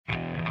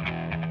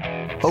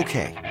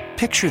Okay,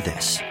 picture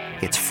this.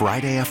 It's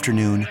Friday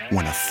afternoon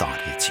when a thought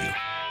hits you.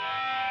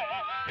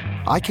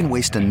 I can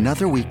waste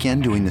another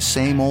weekend doing the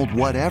same old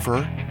whatever,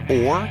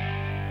 or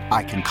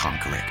I can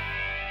conquer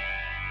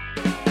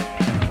it.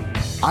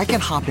 I can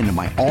hop into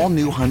my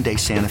all-new Hyundai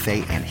Santa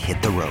Fe and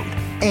hit the road.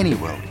 Any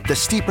road. The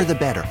steeper, the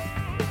better.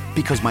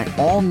 Because my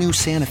all-new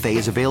Santa Fe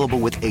is available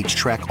with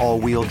H-Track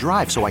all-wheel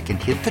drive, so I can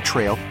hit the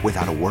trail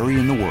without a worry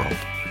in the world.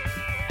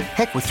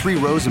 Heck, with 3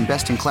 rows and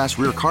best-in-class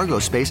rear cargo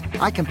space,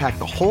 I can pack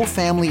the whole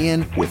family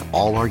in with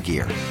all our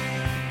gear.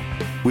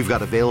 We've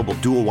got available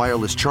dual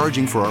wireless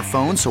charging for our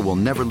phones, so we'll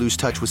never lose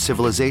touch with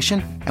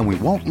civilization, and we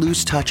won't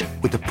lose touch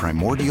with the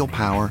primordial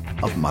power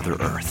of Mother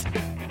Earth.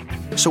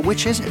 So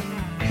which is it?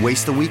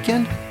 Waste the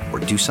weekend or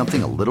do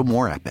something a little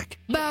more epic?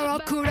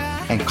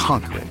 And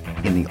conquer it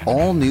in the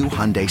all-new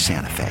Hyundai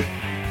Santa Fe.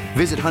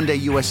 Visit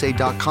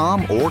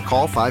HyundaiUSA.com or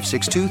call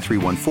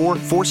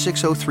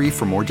 562-314-4603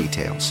 for more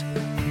details.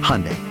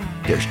 Hyundai,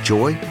 there's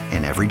joy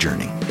in every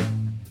journey.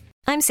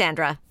 I'm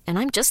Sandra, and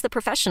I'm just the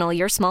professional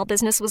your small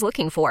business was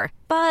looking for.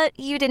 But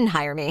you didn't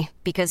hire me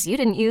because you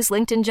didn't use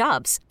LinkedIn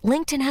Jobs.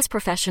 LinkedIn has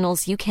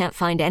professionals you can't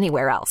find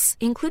anywhere else,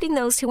 including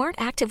those who aren't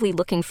actively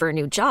looking for a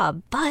new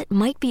job, but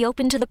might be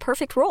open to the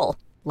perfect role,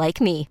 like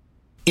me.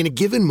 In a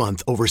given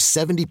month, over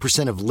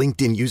 70% of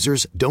LinkedIn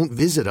users don't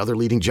visit other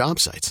leading job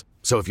sites.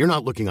 So if you're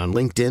not looking on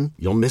LinkedIn,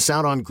 you'll miss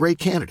out on great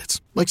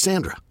candidates like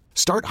Sandra.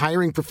 Start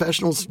hiring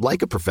professionals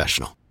like a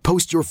professional.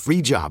 Post your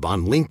free job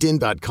on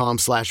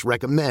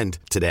linkedin.com/recommend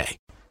today.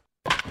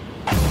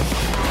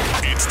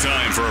 It's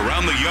time for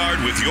Around the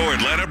Yard with your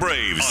Atlanta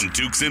Braves on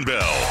Dukes and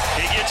Bell.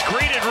 He gets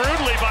greeted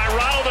rudely by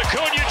Ronald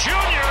Acuna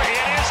Jr.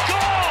 It is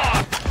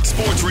gone!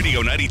 Sports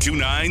Radio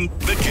 92.9,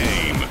 The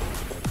Game.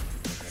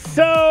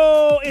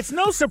 So it's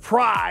no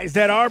surprise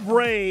that our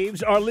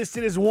Braves are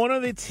listed as one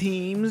of the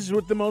teams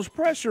with the most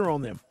pressure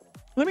on them.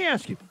 Let me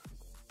ask you,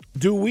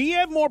 do we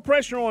have more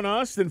pressure on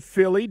us than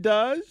Philly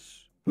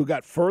does, who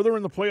got further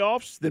in the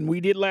playoffs than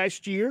we did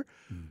last year?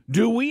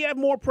 Do we have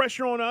more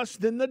pressure on us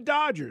than the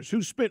Dodgers,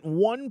 who spent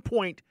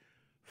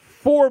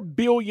 $1.4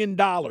 billion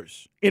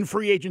in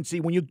free agency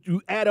when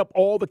you add up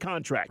all the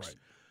contracts? Right.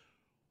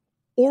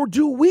 Or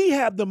do we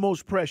have the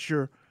most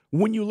pressure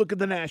when you look at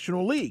the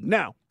National League?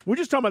 Now, we're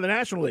just talking about the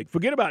National League.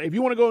 Forget about it. If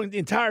you want to go in the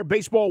entire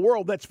baseball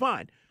world, that's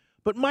fine.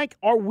 But, Mike,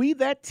 are we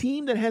that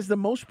team that has the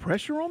most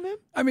pressure on them?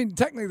 I mean,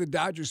 technically the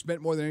Dodgers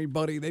spent more than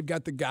anybody. They've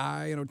got the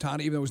guy,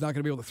 Ohtani, even though he's not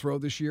going to be able to throw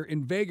this year.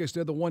 In Vegas,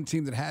 they're the one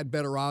team that had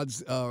better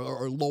odds,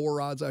 or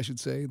lower odds, I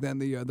should say, than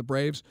the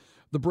Braves.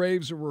 The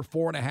Braves were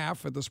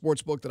 4.5 at the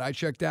sports book that I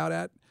checked out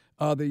at.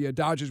 The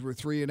Dodgers were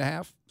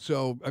 3.5.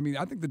 So, I mean,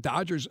 I think the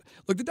Dodgers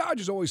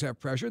always have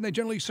pressure, and they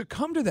generally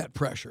succumb to that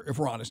pressure, if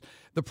we're honest.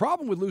 The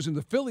problem with losing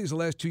the Phillies the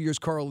last 2 years,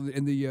 Carl,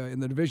 in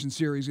the division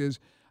series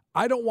is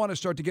I don't want to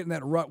start to get in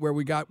that rut where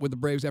we got with the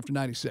Braves after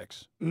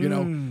 96.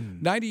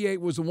 98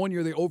 was the one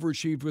year they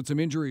overachieved with some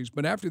injuries,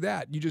 but after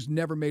that, you just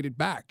never made it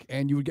back,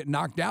 and you would get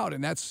knocked out,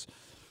 and that's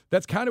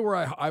kind of where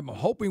I'm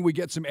hoping we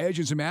get some edge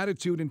and some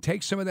attitude and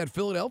take some of that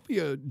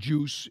Philadelphia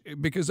juice,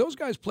 because those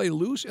guys play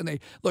loose, and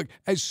they look,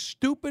 as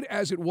stupid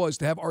as it was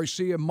to have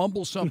Arcia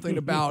mumble something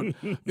about,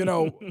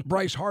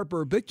 Bryce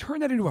Harper, they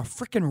turned that into a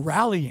freaking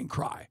rallying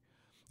cry,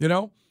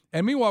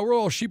 And meanwhile, we're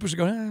all sheepish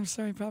going, I'm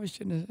sorry, probably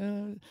shouldn't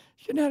have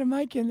had a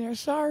mic in there.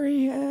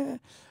 Sorry.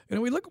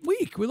 We look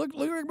weak. We look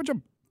like a bunch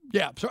of,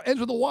 so it ends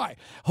with a Y.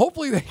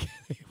 Hopefully they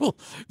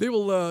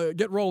will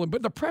get rolling.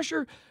 But the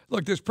pressure,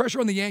 look, there's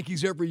pressure on the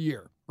Yankees every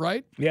year,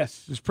 right?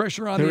 Yes. There's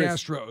pressure on the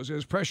Astros.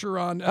 There's pressure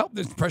on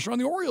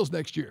the Orioles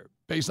next year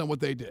based on what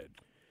they did.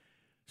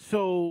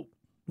 So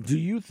do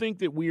you think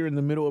that we are in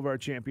the middle of our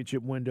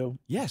championship window?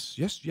 Yes.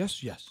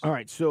 All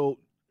right, so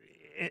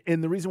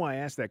and the reason why I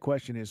asked that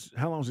question is,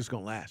 how long is this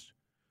going to last?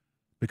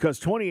 Because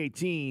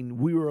 2018,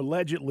 we were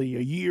allegedly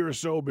a year or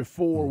so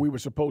before we were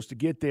supposed to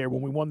get there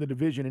when we won the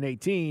division in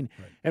 18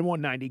 and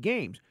won 90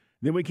 games.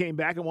 Then we came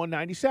back and won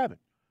 97.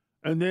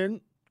 And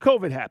then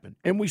COVID happened.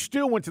 And we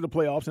still went to the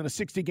playoffs in a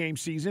 60-game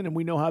season, and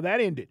we know how that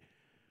ended.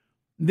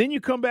 Then you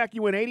come back,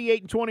 you win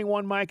 88 and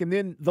 21, Mike, and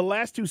then the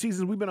last 2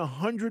 seasons we've been a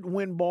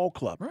 100-win ball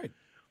club. Right.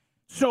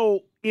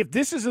 So if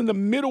this is in the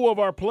middle of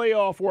our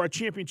playoff or our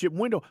championship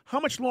window,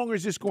 how much longer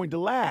is this going to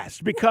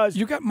last? Because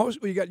you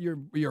got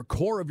your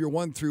core of your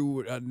 1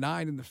 through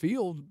 9 in the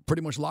field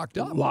pretty much locked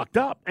up.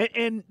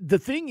 And the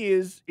thing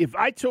is, if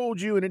I told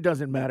you, and it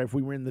doesn't matter if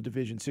we were in the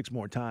division 6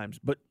 more times,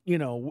 but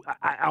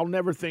I'll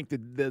never think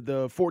that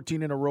the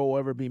 14 in a row will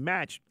ever be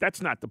matched.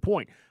 That's not the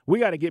point. We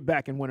got to get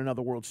back and win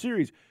another World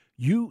Series.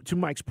 To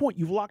Mike's point,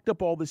 you've locked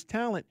up all this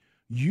talent.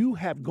 You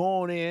have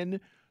gone in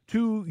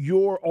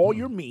to all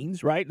your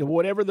means, right?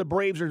 Whatever the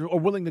Braves are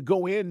willing to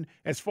go in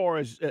as far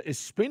as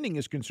spending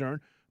is concerned,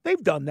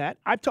 they've done that.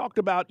 I've talked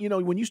about,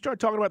 when you start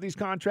talking about these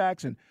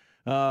contracts and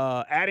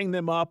adding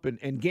them up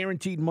and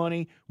guaranteed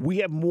money, we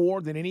have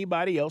more than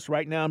anybody else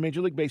right now in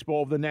Major League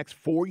Baseball over the next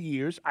 4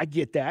 years. I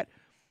get that.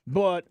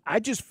 But I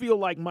just feel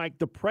like, Mike,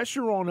 the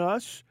pressure on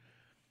us,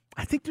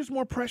 I think there's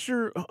more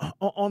pressure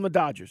on the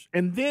Dodgers.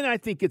 And then I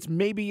think it's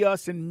maybe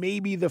us and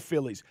maybe the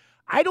Phillies.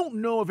 I don't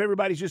know if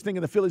everybody's just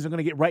thinking the Phillies are going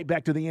to get right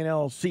back to the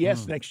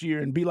NLCS next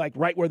year and be like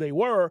right where they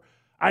were.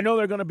 I know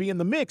they're going to be in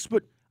the mix,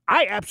 but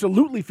I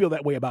absolutely feel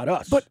that way about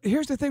us. But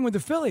here's the thing with the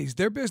Phillies.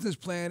 Their business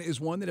plan is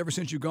one that ever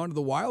since you've gone to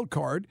the wild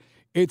card,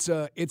 it's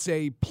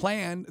a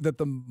plan that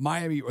the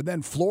Miami or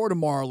then Florida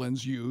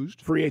Marlins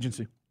used. Free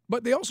agency.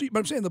 But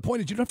I'm saying the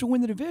point is you don't have to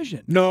win the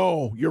division.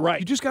 No, you're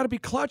right. You just got to be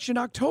clutch in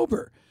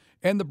October.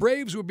 And the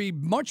Braves would be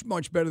much,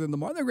 much better than the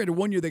Marlins. Granted,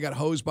 one year they got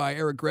hosed by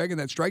Eric Gregg in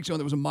that strike zone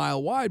that was a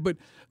mile wide, but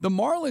the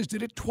Marlins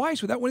did it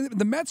twice without winning.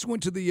 The Mets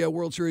went to the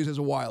World Series as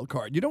a wild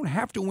card. You don't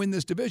have to win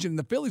this division. And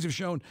the Phillies have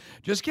shown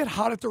just get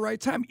hot at the right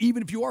time,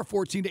 even if you are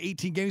 14 to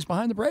 18 games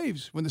behind the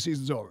Braves when the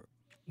season's over.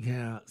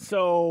 Yeah.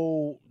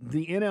 So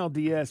the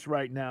NLDS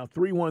right now,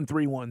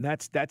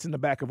 3-1-3-1. That's in the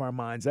back of our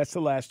minds. That's the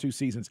last two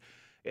seasons.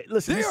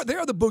 Listen, they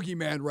are the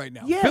boogeyman right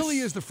now. Yes. Philly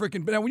is the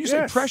freaking. Now, when you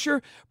say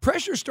pressure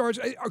starts.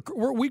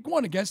 We're week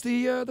one against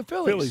the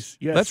Phillies.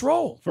 Yes. Let's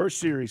roll. First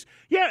series.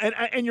 Yeah,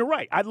 and you're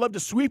right. I'd love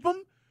to sweep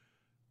them,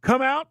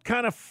 come out,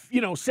 kind of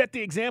set the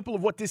example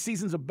of what this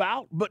season's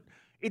about. But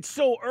it's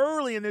so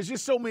early, and there's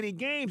just so many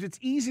games. It's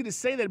easy to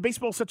say that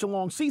baseball's such a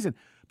long season.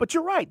 But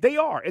you're right, they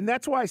are, and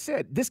that's why I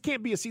said this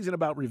can't be a season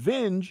about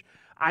revenge.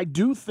 I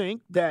do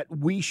think that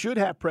we should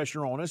have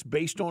pressure on us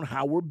based on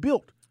how we're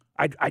built.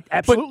 I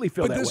absolutely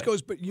feel that way.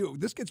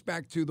 This gets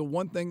back to the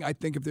one thing I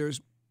think if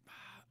there's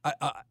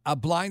a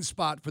blind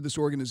spot for this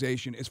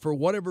organization is for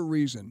whatever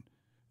reason,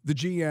 the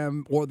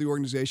GM or the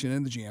organization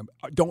and the GM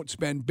don't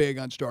spend big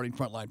on starting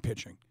frontline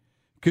pitching.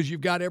 Because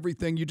you've got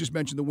everything. You just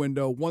mentioned the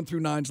window. 1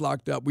 through 9's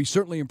locked up. We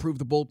certainly improved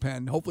the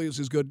bullpen. Hopefully it's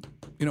as good,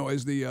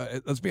 as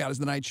the, let's be honest,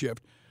 the night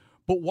shift.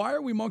 But why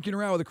are we monkeying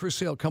around with a Chris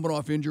Sale coming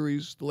off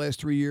injuries the last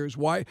 3 years?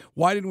 Why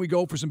didn't we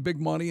go for some big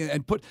money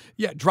and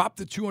drop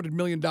the $200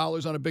 million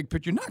on a big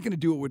pitcher? You're not going to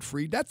do it with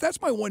Fried.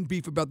 That's my one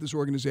beef about this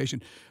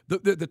organization.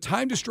 The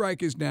time to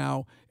strike is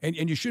now, and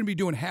you shouldn't be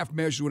doing half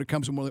measures when it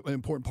comes to one of the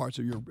important parts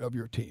of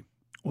your team.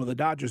 Well, the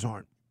Dodgers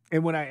aren't.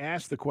 And when I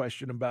asked the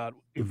question about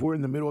if we're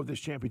in the middle of this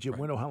championship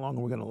window, how long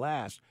are we going to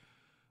last?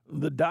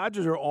 The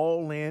Dodgers are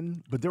all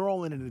in, but they're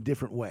all in a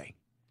different way.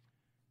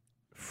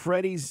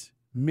 Freddie's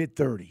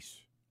mid-30s.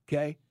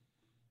 Okay?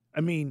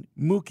 I mean,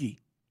 Mookie.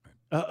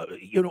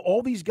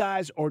 All these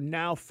guys are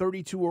now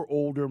 32 or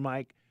older,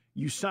 Mike.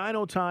 You sign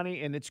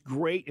Ohtani, and it's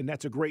great, and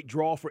that's a great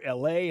draw for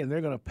L.A., and they're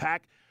going to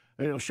pack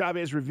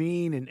Chavez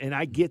Ravine, and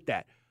I get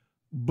that.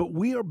 But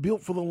we are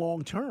built for the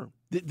long term.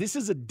 This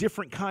is a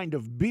different kind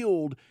of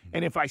build,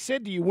 and if I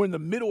said to you we're in the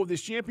middle of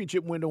this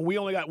championship window and we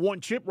only got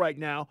one chip right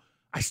now,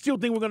 I still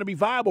think we're going to be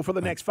viable for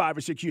the next 5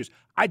 or 6 years.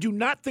 I do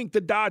not think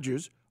the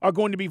Dodgers are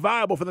going to be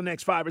viable for the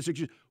next 5 or 6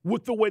 years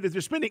with the way that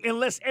they're spending,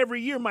 unless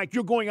every year, Mike,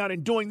 you're going out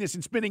and doing this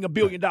and spending $1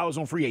 billion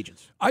on free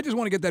agents. I just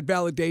want to get that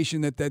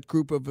validation that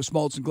group of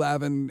Smoltz and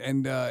Glavine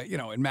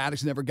and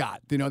Maddox never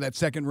got. That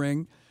second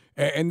ring.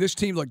 And this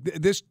team,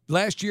 this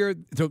last year,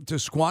 to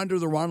squander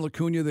the Ronald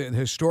Acuna, the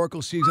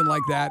historical season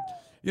like that.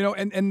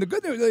 And the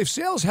good news, if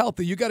Sale's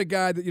healthy, you got a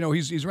guy that,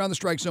 he's around the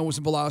strike zone with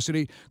some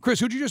velocity. Chris,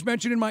 who'd you just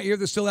mention in my ear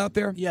that's still out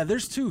there? Yeah,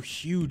 there's two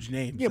huge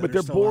names. Yeah, but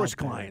they're Boris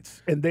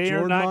clients. And they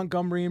Jordan are not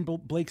Montgomery and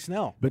Blake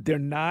Snell. But they're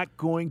not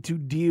going to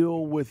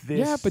deal with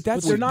this. Yeah, but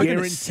they're not going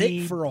to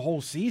sit for a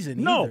whole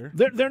season either. No,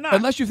 they're not.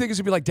 Unless you think it's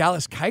going to be like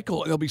Dallas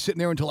Keuchel, and they'll be sitting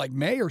there until like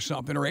May or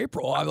something, or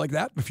April. I like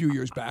that a few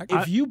years back.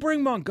 If you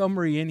bring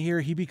Montgomery in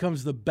here, he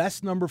becomes the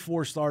best number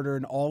 4 starter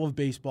in all of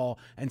baseball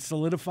and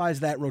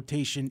solidifies that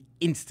rotation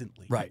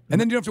instantly. Right. And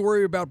then you don't have to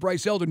worry about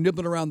Bryce Elder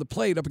nibbling around the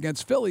plate up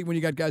against Philly when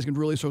you got guys who can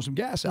really throw some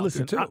gas out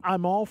there, too.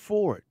 I'm all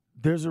for it.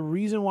 There's a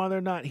reason why they're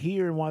not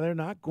here and why they're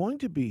not going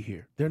to be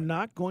here. They're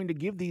not going to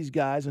give these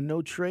guys a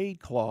no-trade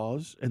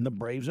clause, and the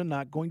Braves are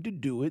not going to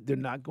do it. They're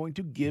not going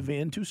to give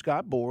in to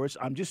Scott Boras.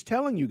 I'm just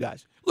telling you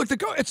guys. Look,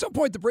 at some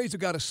point, the Braves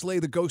have got to slay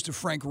the ghost of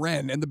Frank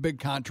Wren and the big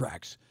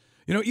contracts.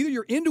 Either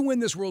you're in to win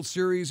this World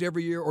Series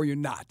every year or you're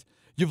not.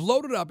 You've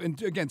loaded up,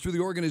 and again, through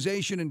the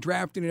organization and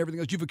drafting and everything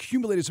else, you've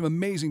accumulated some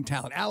amazing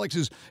talent.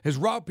 Alex has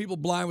robbed people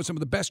blind with some of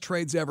the best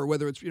trades ever,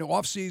 whether it's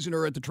off-season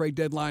or at the trade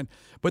deadline.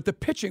 But the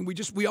pitching,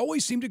 we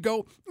always seem to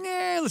go,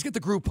 let's get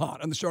the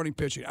Groupon on the starting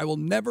pitching. I will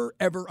never,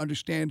 ever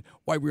understand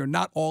why we are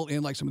not all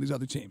in like some of these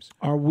other teams.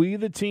 Are we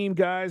the team,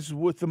 guys,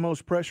 with the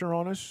most pressure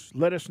on us?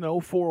 Let us know,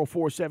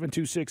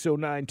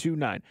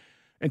 404-726-0929.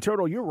 And,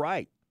 Turtle, you're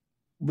right.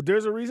 But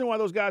there's a reason why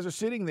those guys are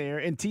sitting there,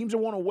 and teams are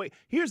want to wait.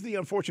 Here's the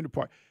unfortunate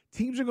part.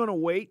 Teams are going to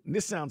wait, and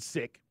this sounds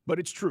sick, but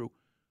it's true.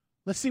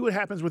 Let's see what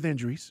happens with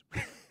injuries.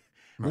 Right.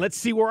 Let's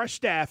see where our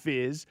staff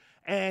is.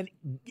 And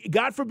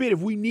God forbid, if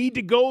we need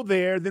to go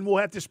there, then we'll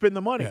have to spend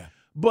the money. Yeah.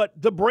 But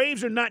the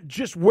Braves are not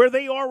just where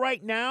they are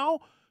right now,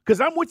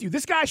 because I'm with you.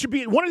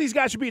 One of these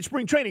guys should be at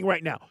spring training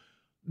right now.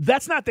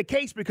 That's not the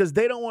case because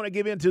they don't want to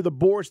give in to the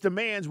Boras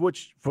demands,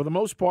 which, for the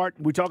most part,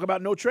 we talk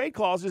about no trade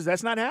clauses.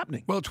 That's not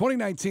happening. Well,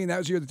 2019, that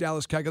was the year of the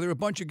Dallas Keuchel. There were a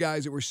bunch of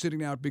guys that were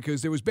sitting out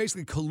because there was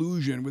basically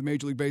collusion with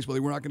Major League Baseball. They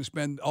were not going to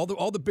spend all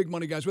the big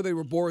money guys, whether they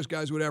were Boras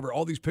guys, whatever.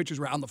 All these pitchers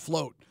were on the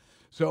float.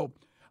 So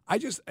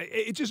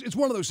It's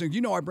one of those things.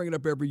 I bring it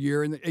up every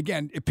year. And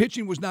again,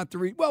 pitching was not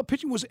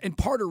pitching was in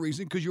part a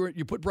reason because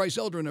you put Bryce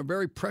Elder in a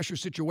very pressure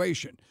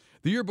situation.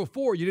 The year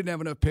before, you didn't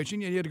have enough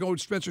pitching, and you had to go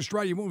with Spencer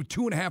Strider. You went with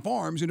 2.5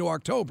 arms into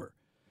October.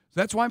 So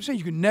that's why I'm saying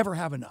you can never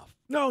have enough.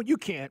 No, you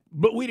can't.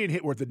 But we didn't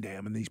hit worth a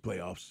damn in these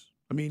playoffs.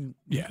 I mean,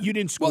 you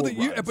didn't score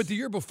runs. But the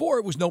year before,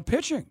 it was no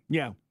pitching.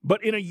 Yeah,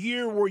 but in a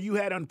year where you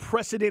had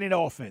unprecedented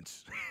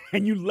offense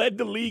and you led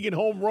the league in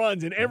home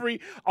runs in every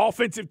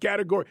offensive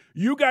category,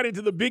 you got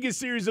into the biggest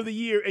series of the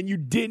year and you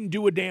didn't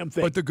do a damn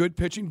thing. But the good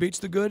pitching beats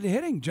the good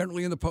hitting.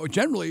 Generally,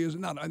 is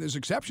not. There's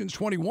exceptions.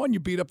 21,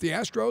 you beat up the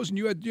Astros and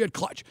you had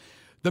clutch.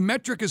 The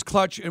metric is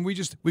clutch, and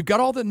we've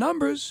got all the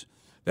numbers.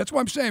 That's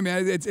what I'm saying,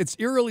 man. It's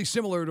eerily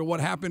similar to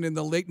what happened in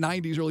the late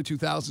 90s, early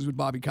 2000s with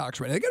Bobby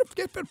Cox. Right? They got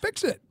to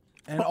fix it.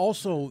 And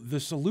also, the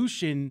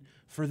solution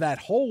for that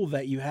hole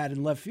that you had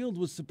in left field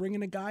was to bring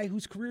in a guy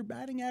whose career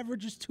batting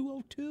average is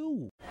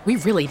 .202. We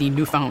really need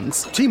new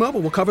phones. T-Mobile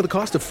will cover the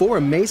cost of 4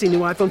 amazing new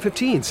iPhone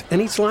 15s,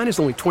 and each line is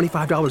only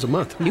 $25 a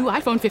month. New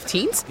iPhone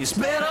 15s? It's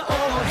better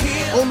over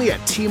here. Only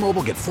at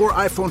T-Mobile, get 4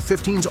 iPhone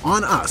 15s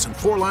on us and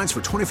 4 lines for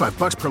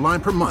 $25 per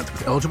line per month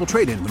with eligible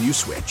trade-in when you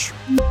switch.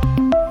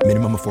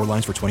 Minimum of 4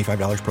 lines for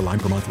 $25 per line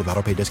per month with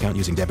autopay discount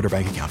using debit or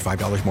bank account.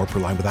 $5 more per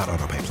line without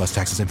autopay, plus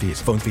taxes and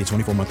fees. Phone fee at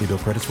 24 monthly bill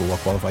credits for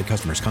well-qualified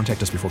customers.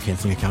 Contact us before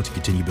canceling account to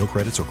continue bill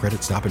credits or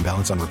credit stop and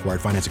balance on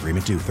required finance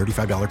agreement due.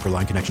 $35 per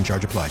line connection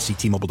charge applies. See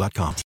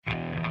T-Mobile.com.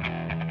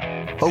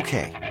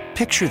 Okay,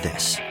 picture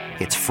this.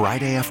 It's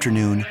Friday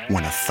afternoon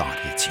when a thought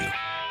hits you.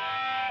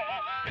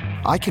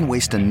 I can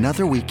waste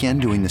another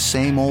weekend doing the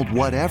same old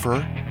whatever,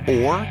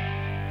 or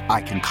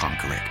I can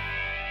conquer it.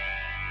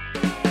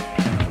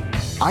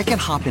 I can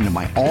hop into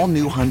my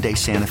all-new Hyundai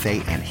Santa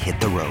Fe and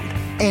hit the road.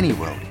 Any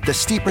road. The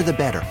steeper, the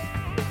better.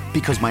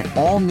 Because my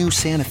all-new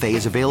Santa Fe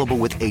is available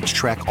with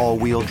H-Track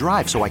all-wheel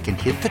drive, so I can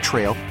hit the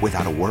trail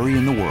without a worry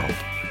in the world.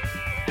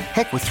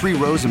 Heck, with 3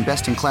 rows and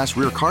best-in-class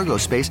rear cargo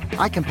space,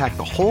 I can pack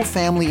the whole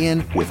family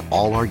in with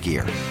all our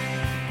gear.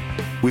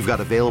 We've got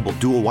available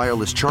dual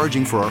wireless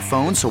charging for our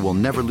phones, so we'll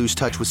never lose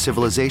touch with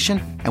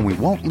civilization, and we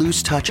won't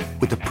lose touch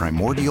with the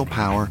primordial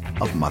power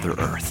of Mother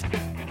Earth.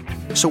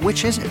 So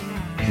which is it?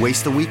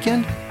 Waste the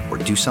weekend or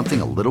do something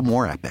a little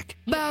more epic?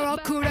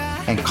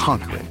 And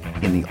conquer it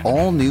in the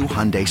all-new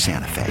Hyundai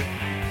Santa Fe.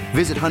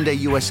 Visit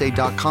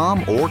HyundaiUSA.com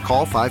or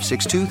call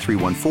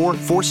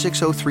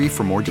 562-314-4603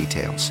 for more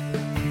details.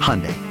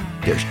 Hyundai,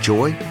 there's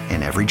joy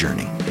in every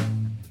journey.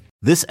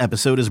 This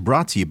episode is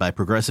brought to you by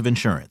Progressive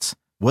Insurance.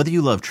 Whether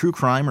you love true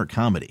crime or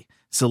comedy,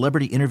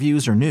 celebrity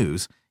interviews or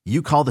news,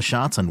 you call the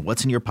shots on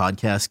what's in your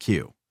podcast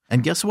queue.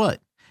 And guess what?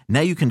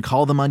 Now you can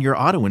call them on your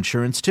auto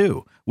insurance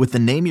too with the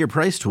Name Your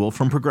Price tool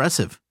from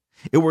Progressive.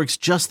 It works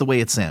just the way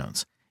it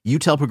sounds. You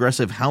tell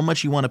Progressive how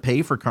much you want to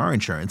pay for car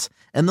insurance,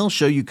 and they'll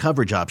show you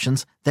coverage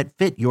options that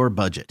fit your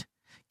budget.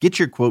 Get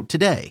your quote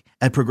today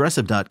at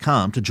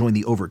Progressive.com to join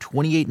the over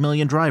 28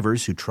 million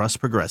drivers who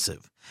trust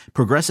Progressive.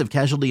 Progressive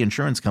Casualty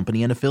Insurance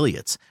Company and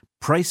Affiliates.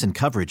 Price and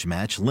coverage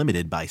match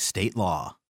limited by state law.